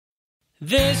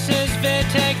This is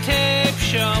Vittek Tape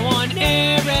Show on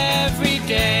air every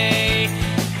day.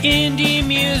 Indie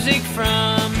music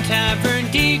from Tavern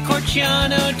di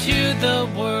Corciano to the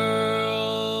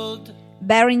world.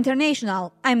 Baed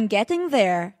International, I'm getting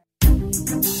there.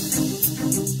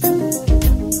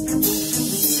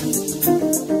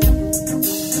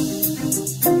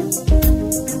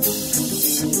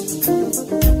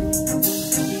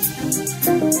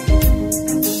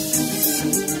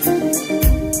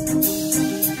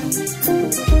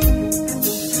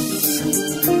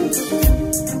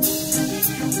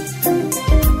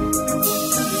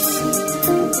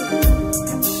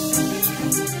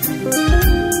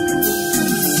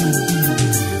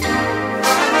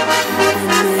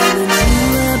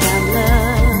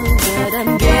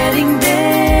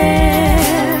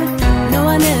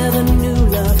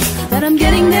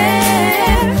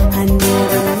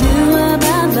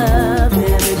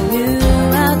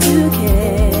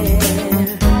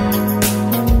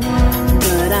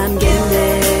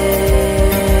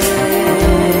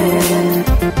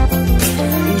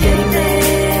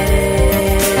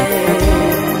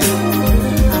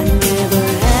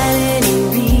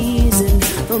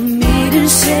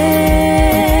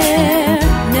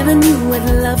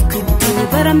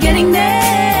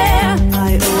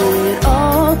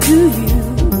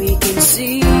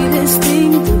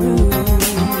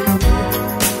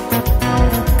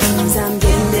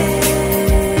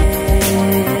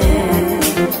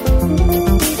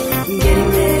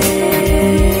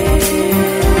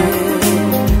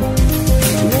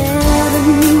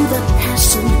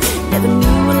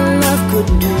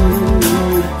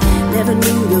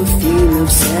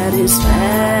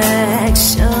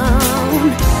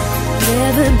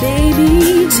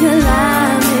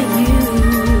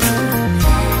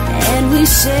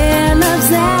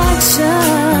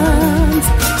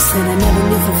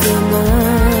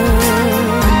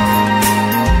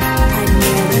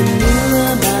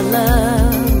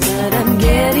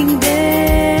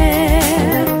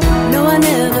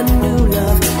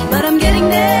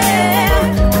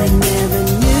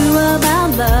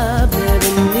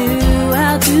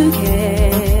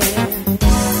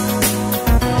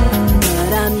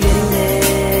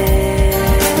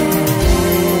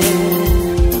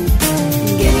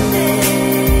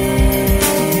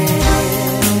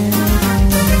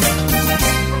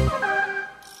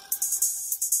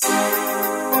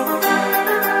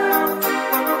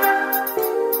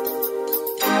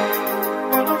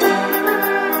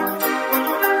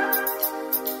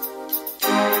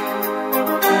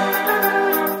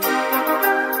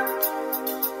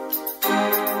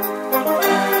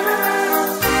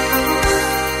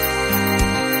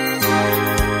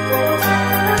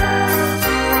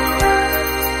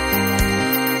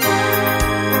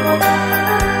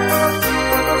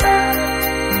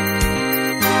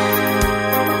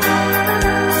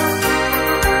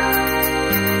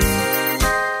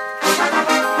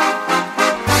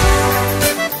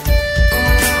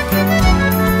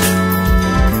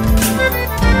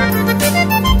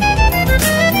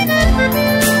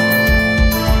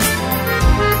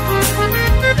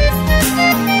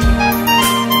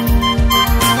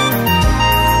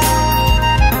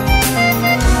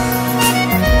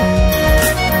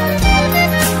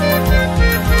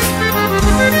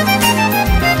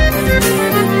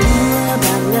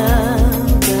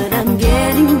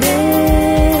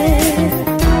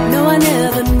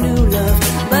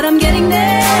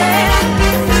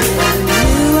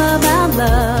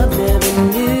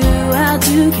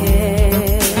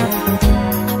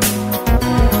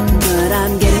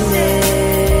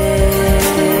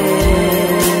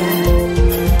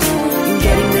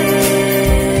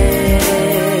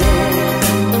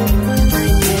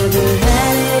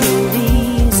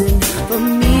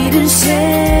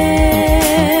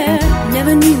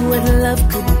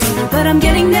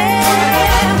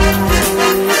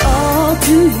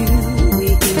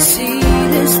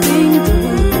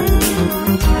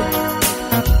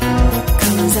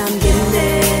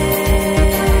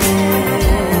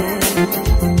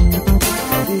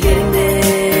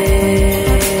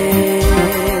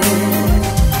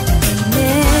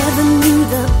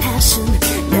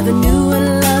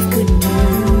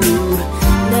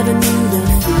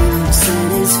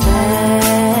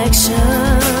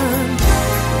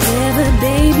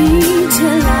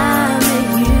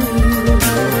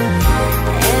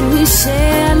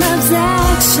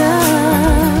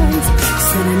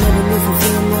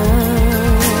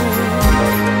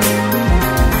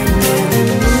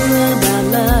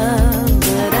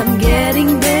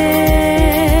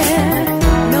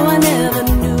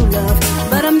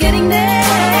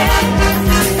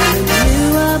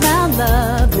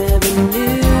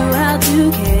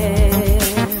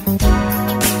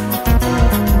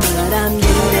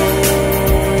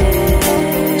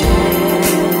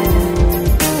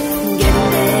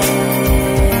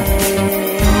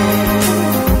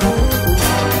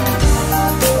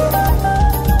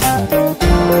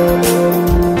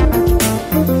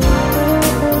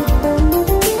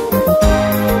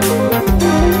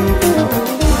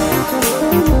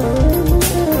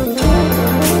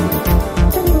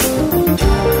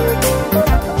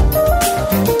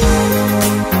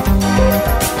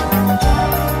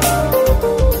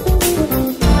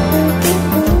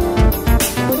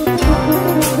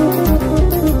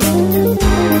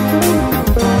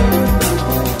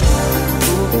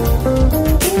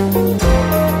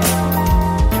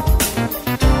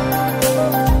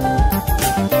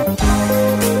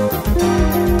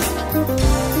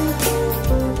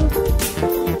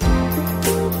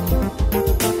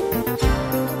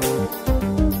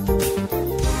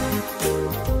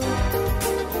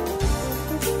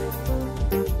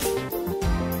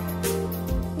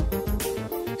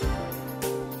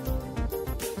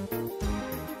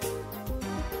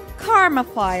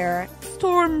 Pharmafire,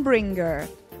 Stormbringer.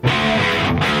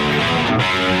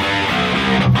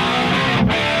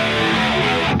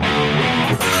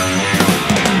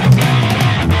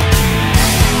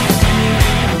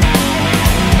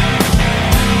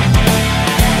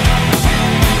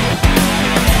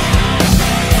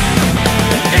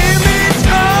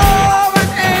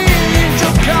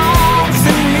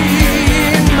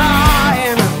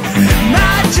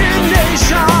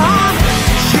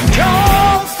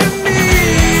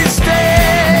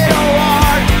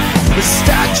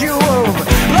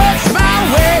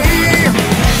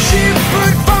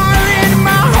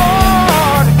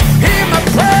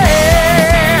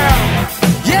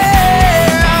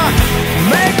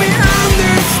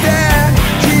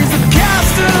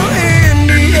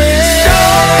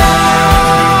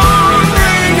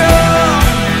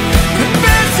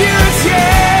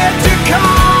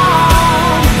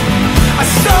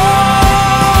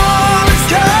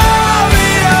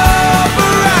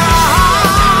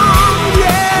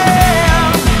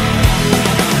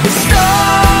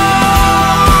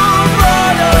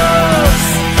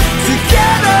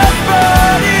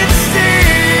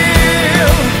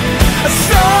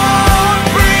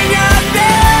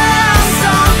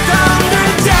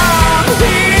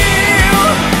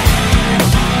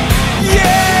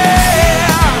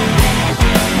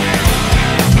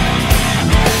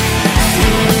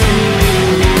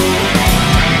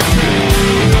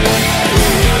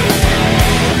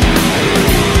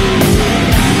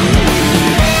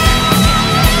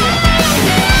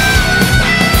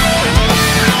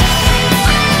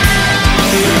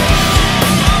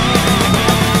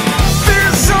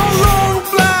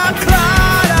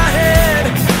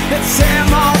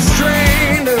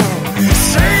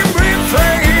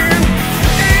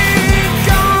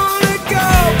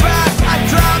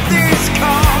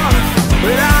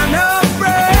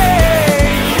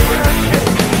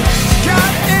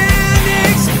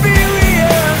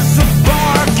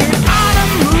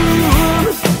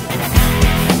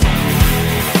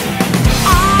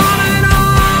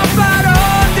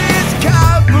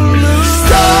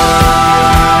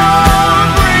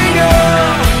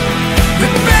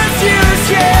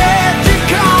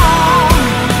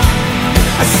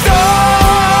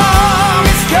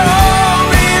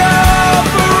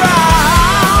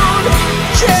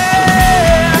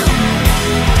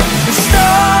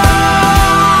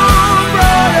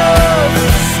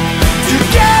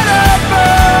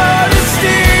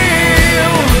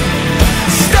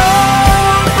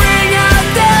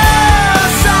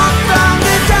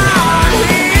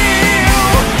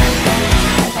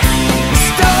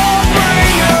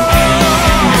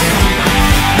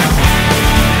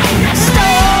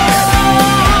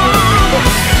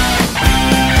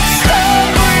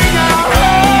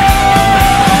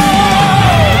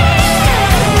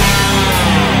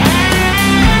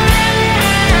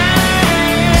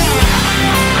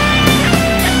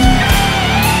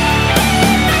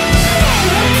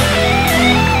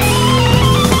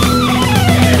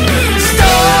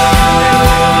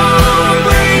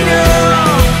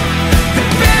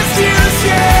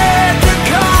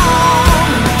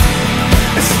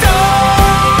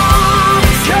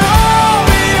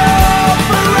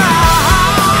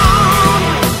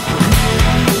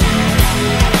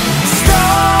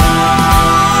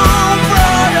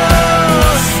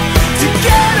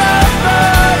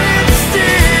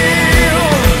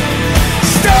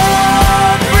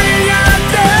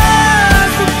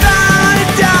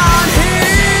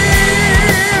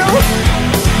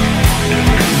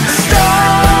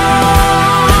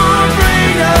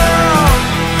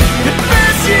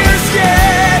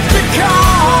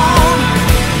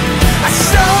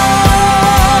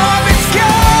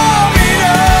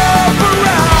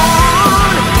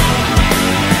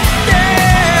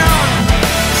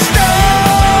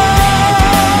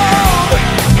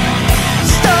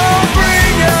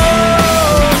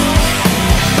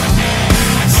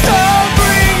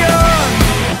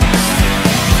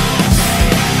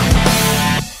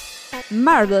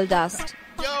 Marveldust.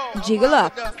 Jiggle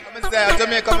up. Look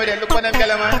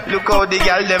how the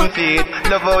girl them fit.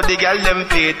 Love how the girl them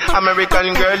fit.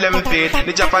 American girl them fit.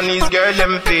 The Japanese girl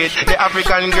them fit. The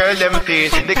African girl them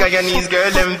fit. The Guyanese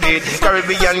girl them fit.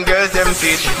 Caribbean girls them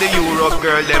fit. The Europe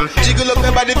girl them fit. Jiggle up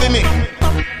your body for me.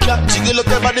 Yeah, jiggle up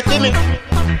your body for me.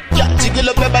 Yeah, jiggle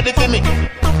up your body for me.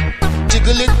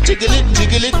 Jiggle it, jiggle it,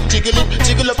 jiggle it, jiggle it.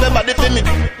 Jiggle up your body for me.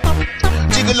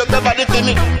 Jiggle up your body for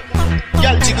me.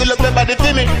 Y'all jiggle up your body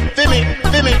for me, for me,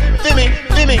 for me, for me,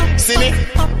 for me. See me?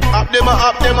 Up them,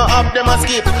 up them, up up, them a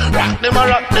skip. Rock them a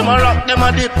rock, them a rock, them a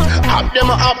dip. Up them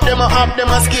a up, them a up, them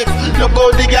a skip. Look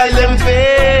how the girl them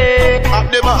fake.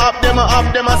 Up them a up, them a up,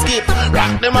 them a skip.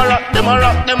 Rock them a rock, them a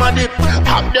rock, them a dip.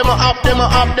 Up them a up, them a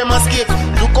up, them a skip.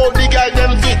 Look how the girl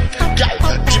them fit. Girl,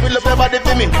 jiggle up your body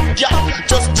for me. Girl,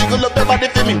 just jiggle up your body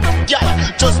for me. Girl,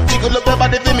 just jiggle up your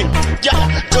body for me. Girl,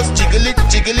 just jiggle it,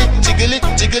 jiggle it, jiggle it,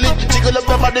 jiggle it, jiggle up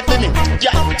your body for me.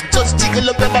 Girl, just jiggle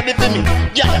up your body for me.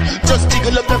 Girl, just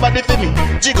jiggle up your body for me.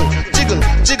 Jiggle, jiggle,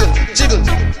 jiggle, jiggle.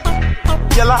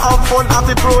 Girl, I have fun,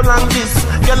 happy prolong this.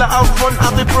 Girl, I have fun,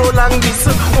 happy prolong this.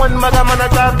 One mother man, I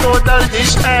got total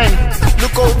dish. Hey,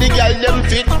 look how the girl them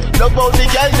fit. Love how the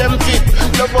girl them fit.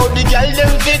 Love how the girl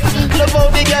them fit. Love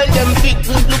how the girl them fit.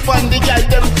 Look on the girl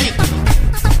them fit.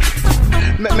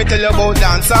 Let me tell you about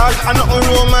dancehall and nothing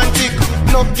romantic.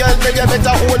 No girl, beg you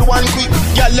better hold one quick.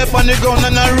 Girl left on the ground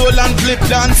and I roll and flip.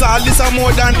 Dancehall is a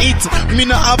more than it. Me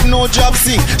no have no job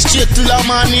see. Straight to the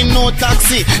morning, no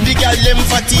taxi. The girl them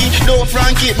fatty, don't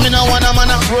frank it. Me no wanna man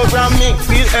a program me.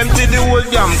 Feel empty the whole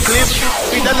damn clip.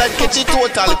 Feel the like catchy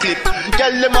total clip.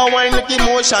 Girl them a wine like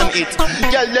emotion it.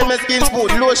 Girl them a skin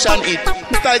smooth lotion it.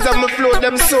 Styles on my flow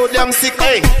them so damn sick.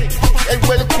 Hey, it's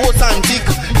well close and thick.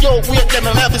 Yo, wait them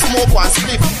and have a smoke one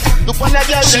split. Look on that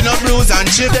girl, she no bruise and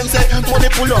chip. Them say money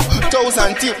pull up, toes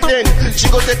and tip. Then she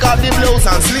go take off the blouse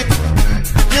and slip.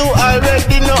 You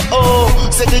already know, oh,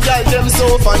 say the girl them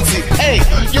so fancy. Hey,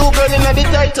 you girl in the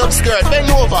tight up skirt, bend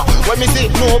over. When me say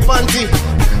no panty,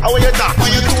 how when you talk,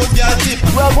 when you toes girl tip.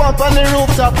 We go up on the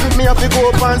rooftop, me have to go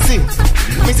up and see.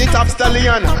 Me see top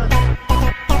stallion.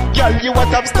 Girl, you a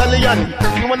top stallion.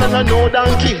 You wanna know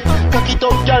donkey. Cock it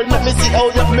up, girl, let me see how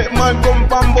you make man come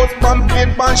pan bus, pan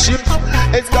plate, pan ship.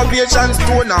 Excavation,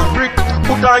 stone and brick.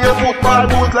 Put on your football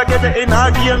boots like you're in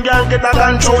a game, girl. Get a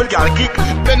control, girl, kick.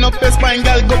 Bend up your spine,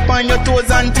 girl, go on your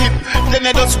toes and tip. Then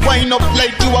you just wind up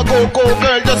like you a go-go,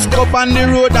 girl. Just go up on the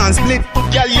road and split.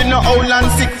 Girl, you know how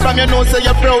land sick from your nose, so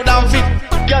you're proud and fit.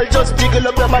 Girl, just jiggle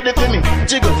up your body for me.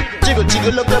 Jiggle, jiggle,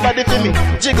 jiggle up your body for me.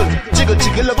 Jiggle, jiggle,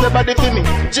 jiggle up your body for me.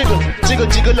 Jiggle, jiggle,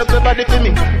 jiggle up your body for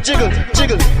me. Jiggle,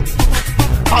 jiggle.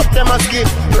 Up them a skip,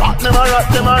 rock them a rock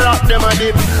them a rock them a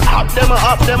dip. Up them a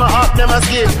up them a up them a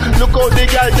skip. Look how the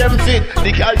girl them fit,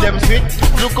 the girl them fit.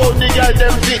 Look how the girl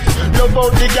them fit, love how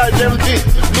the girl them fit.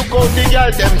 Look how the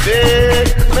girl them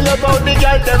fit, me love how the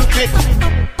girl them fit.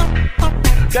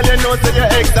 Girl you know say you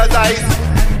exercise,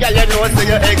 girl you know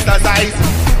say you exercise.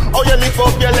 How you lift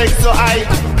up your legs so high,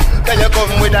 girl you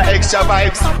come with the extra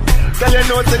vibes. Girl you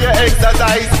know say you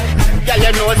exercise, girl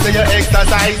you know say you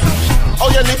exercise. How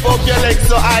you lift up your legs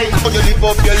so high? How you lift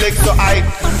up your legs so high?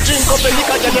 Drink up a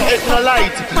liquor, girl, your head no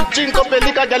light. Drink up a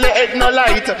liquor, girl, your head no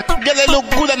light. Girl, you look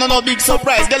good and no big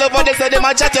surprise. Girl, over there say them a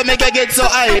chat, you make you get so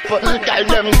hype. Girl,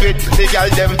 them fit, the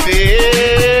girl them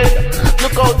fit.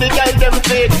 Look how the girl them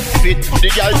fit, the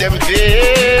girl them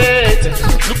fit.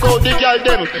 Look how the girl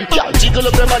them, girl, jiggle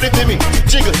up your body for me.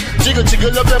 Jiggle, jiggle,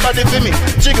 jiggle up your body for me.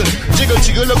 Jiggle, jiggle,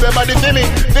 jiggle up your body for me.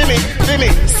 For me, for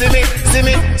me, see me, see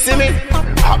me, see me.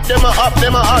 Up them a up,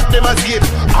 them a up, them a skip.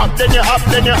 Up then you up,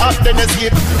 then you up, then you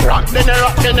skip. Rock then you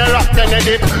rock, then you rock, then you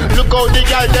dip. Look how the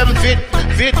girl them fit,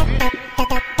 fit.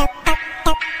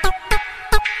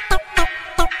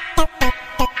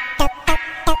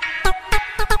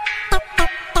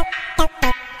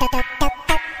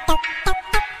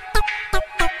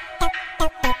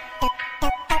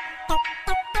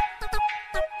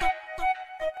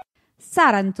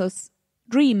 Sarantos,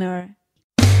 Dreamer.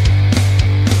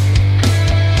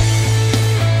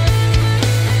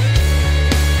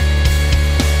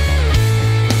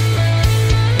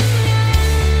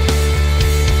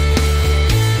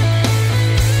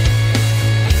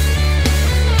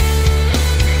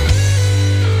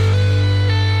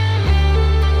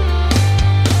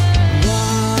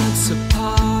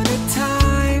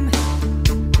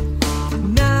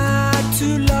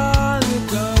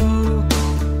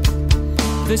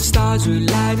 The stars were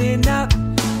lighting up,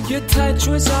 your touch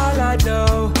was all I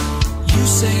know. You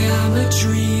say I'm a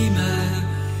dreamer,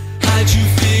 how'd you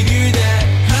figure that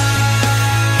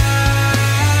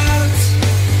out?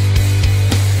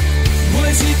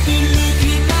 Was it the look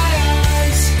in my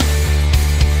eyes?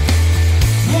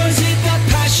 Was it the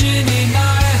passion in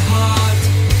my heart?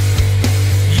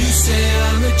 You say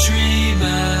I'm a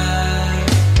dreamer.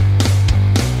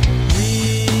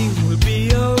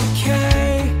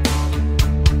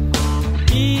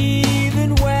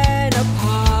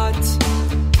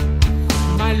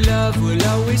 Will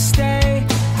always stay,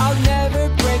 I'll never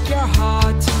break your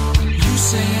heart. You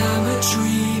say I'm a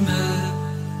dreamer,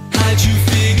 how'd you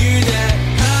figure that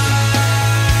out?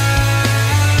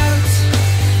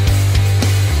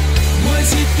 Was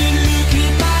it the look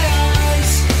in my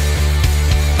eyes?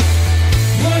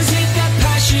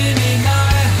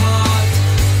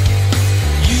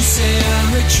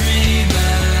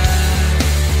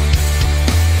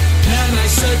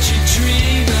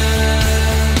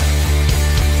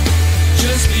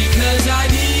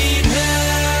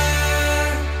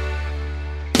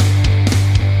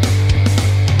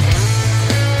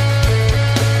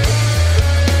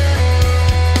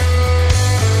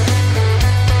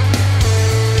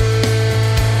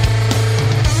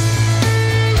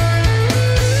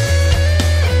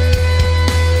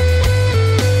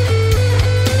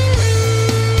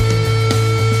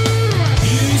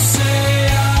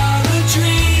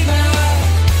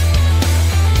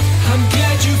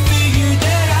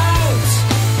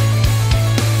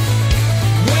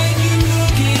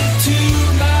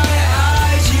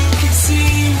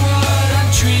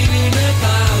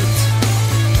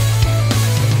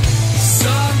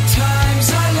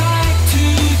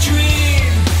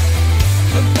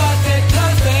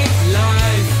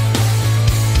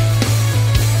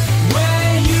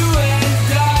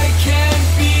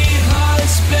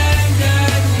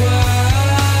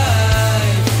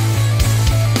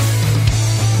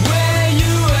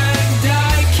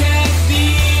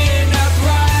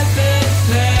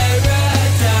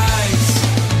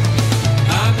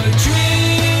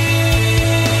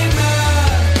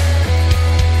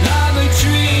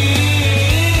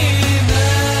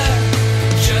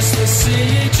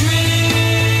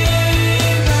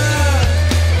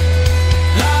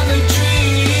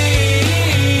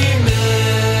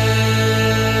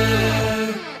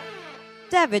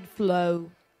 vivid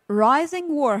flow. Rising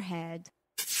warhead.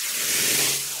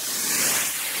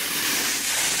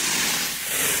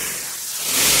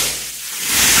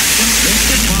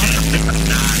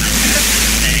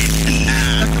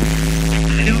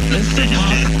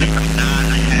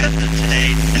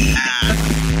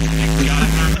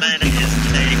 Government is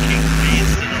taking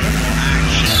reasonable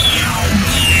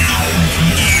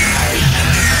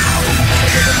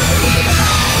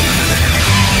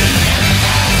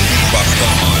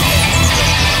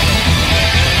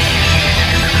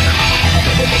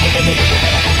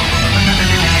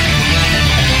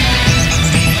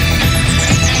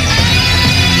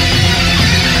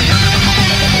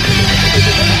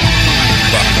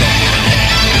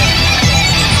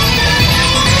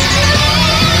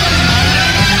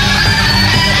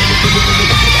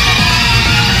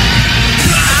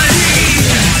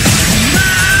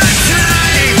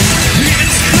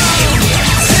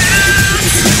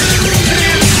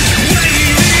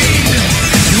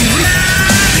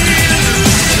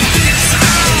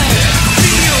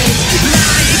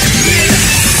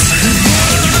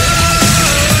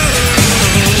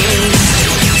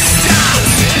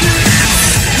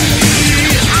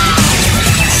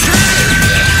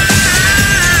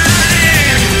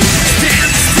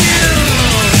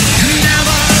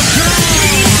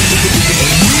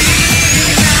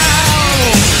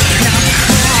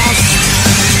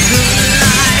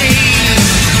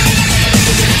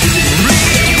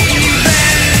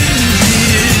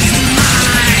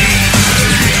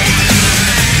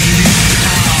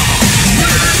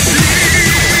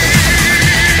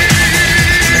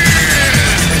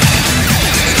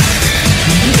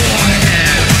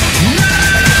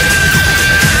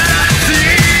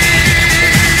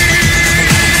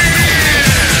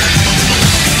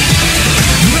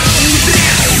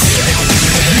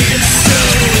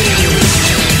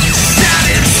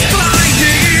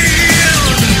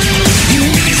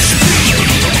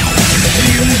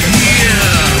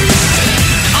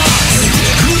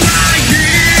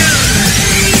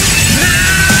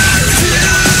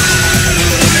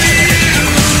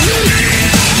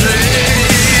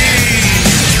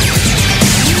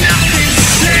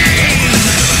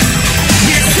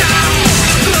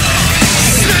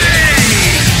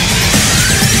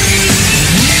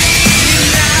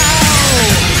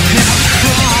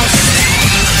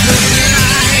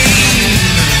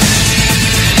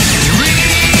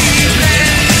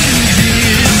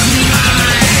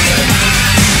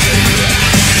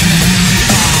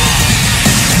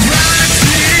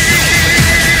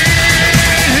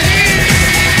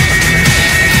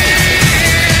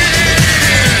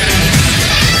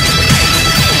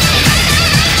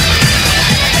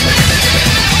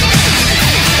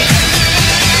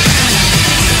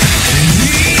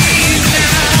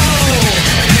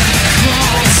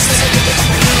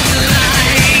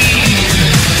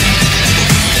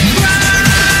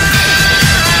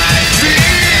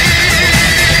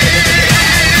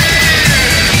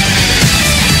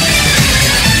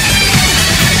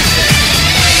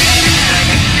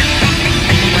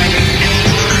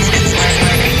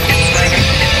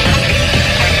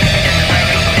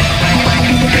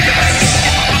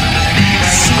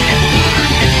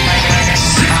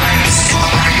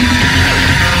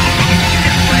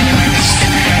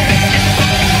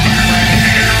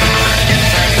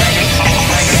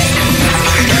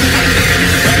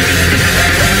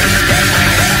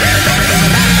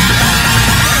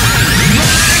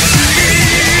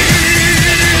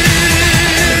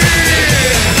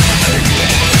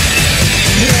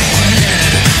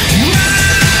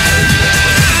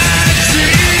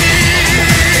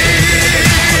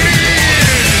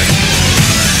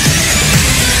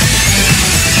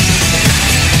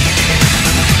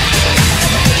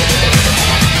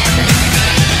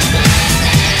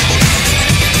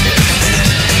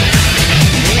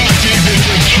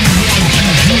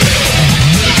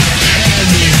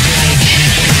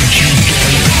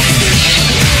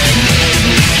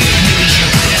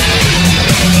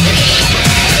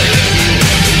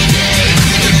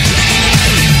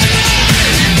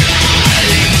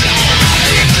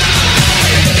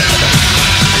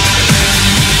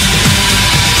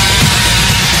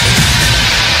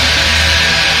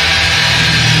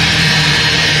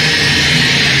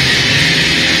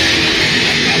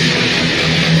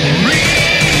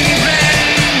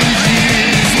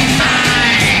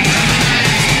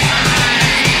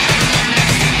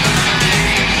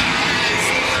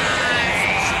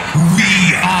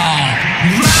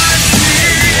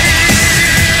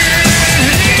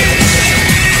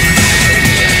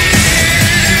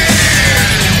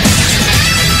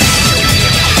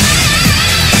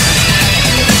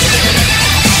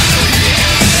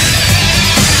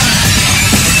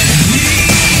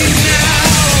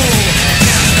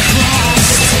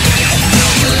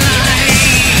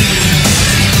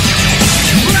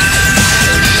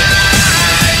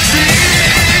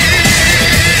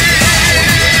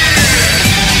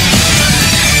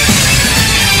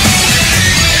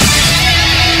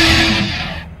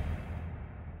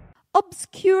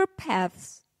your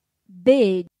paths,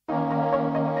 Baed.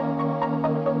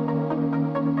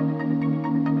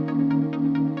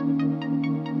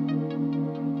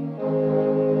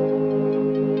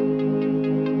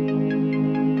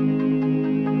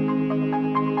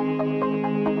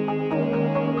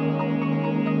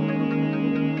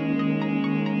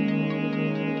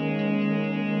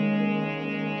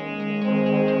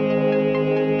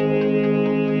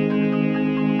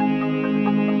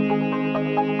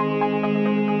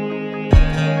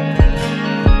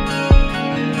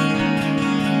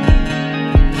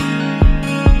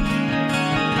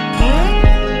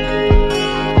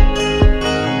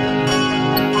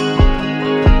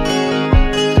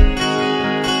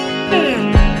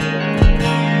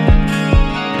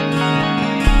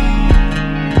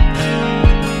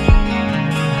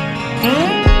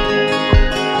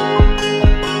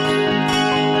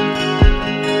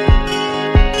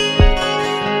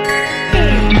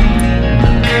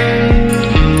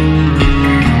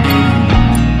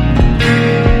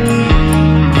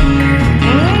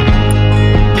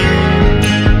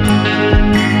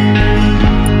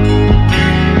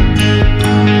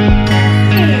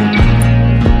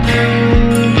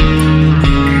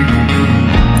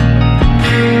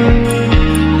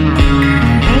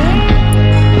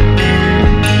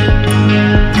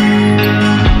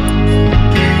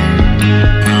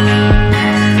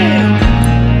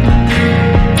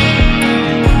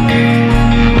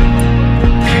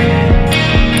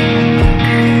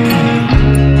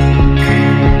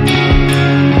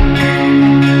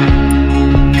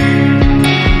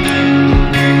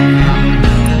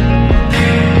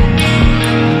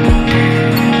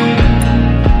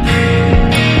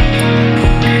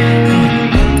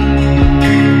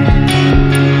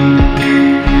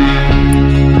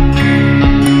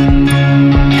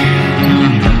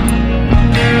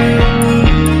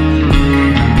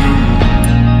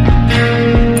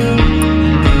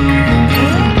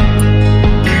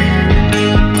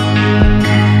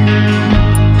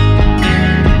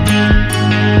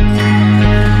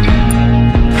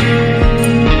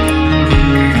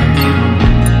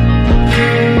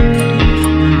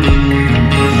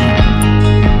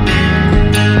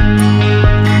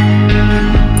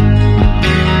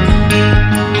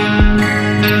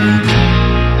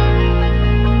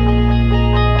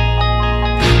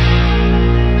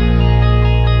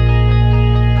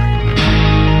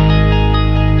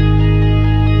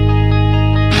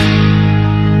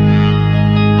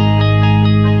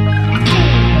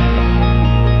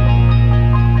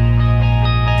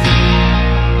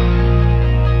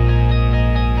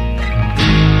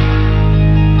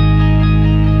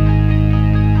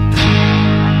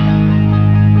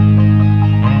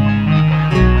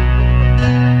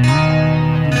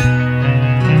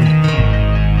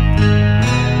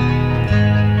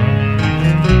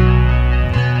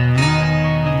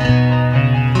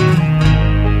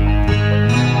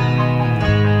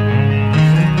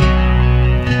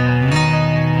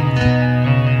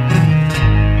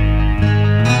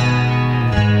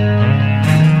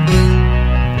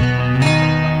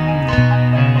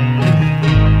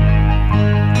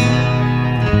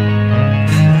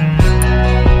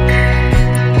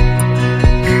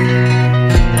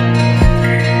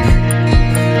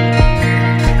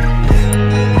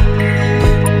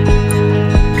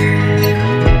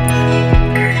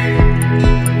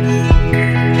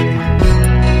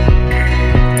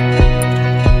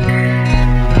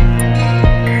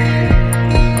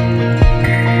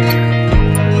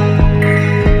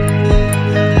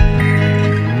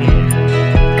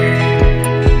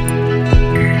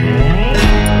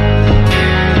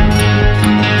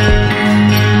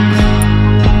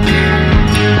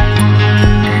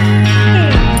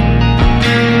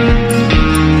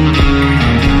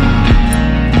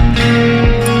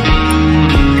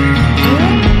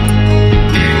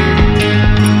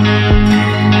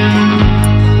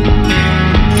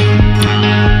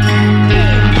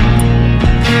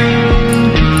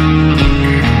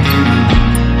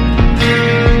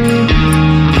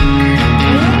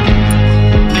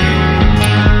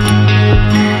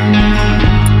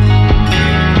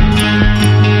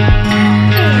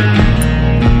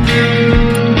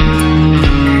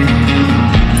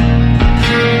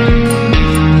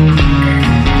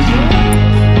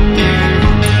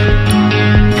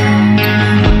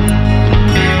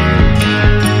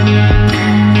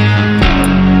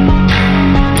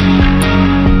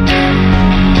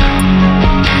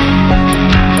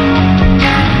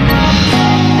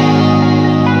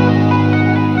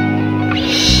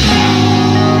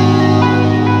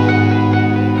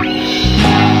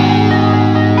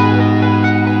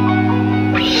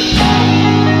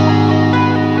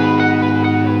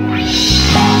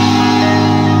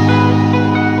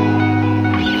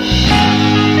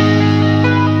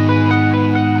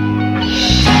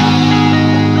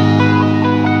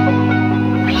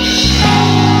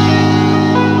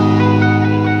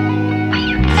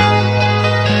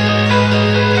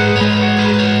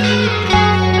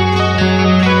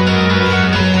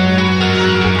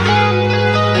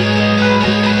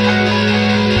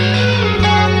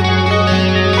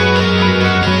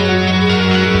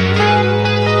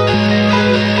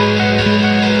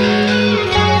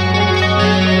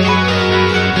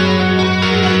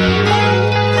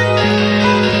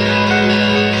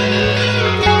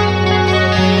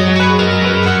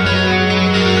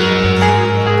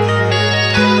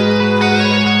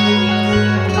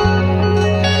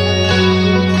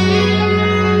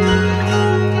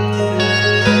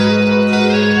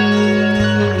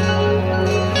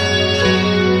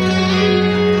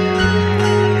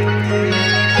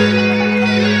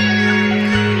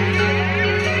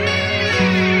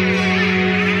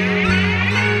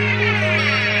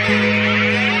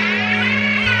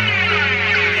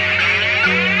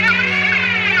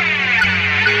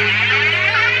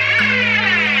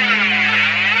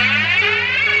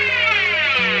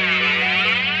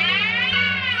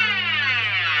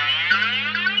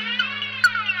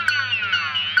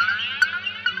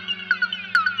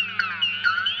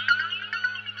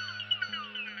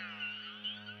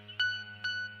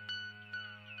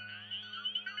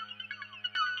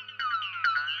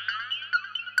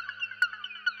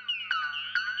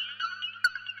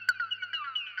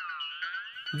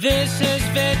 This is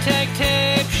Vittek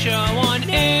Tape Show on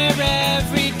air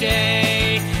every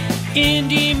day.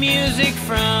 Indie music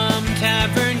from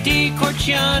Tavern di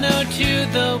Corciano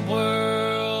to the world.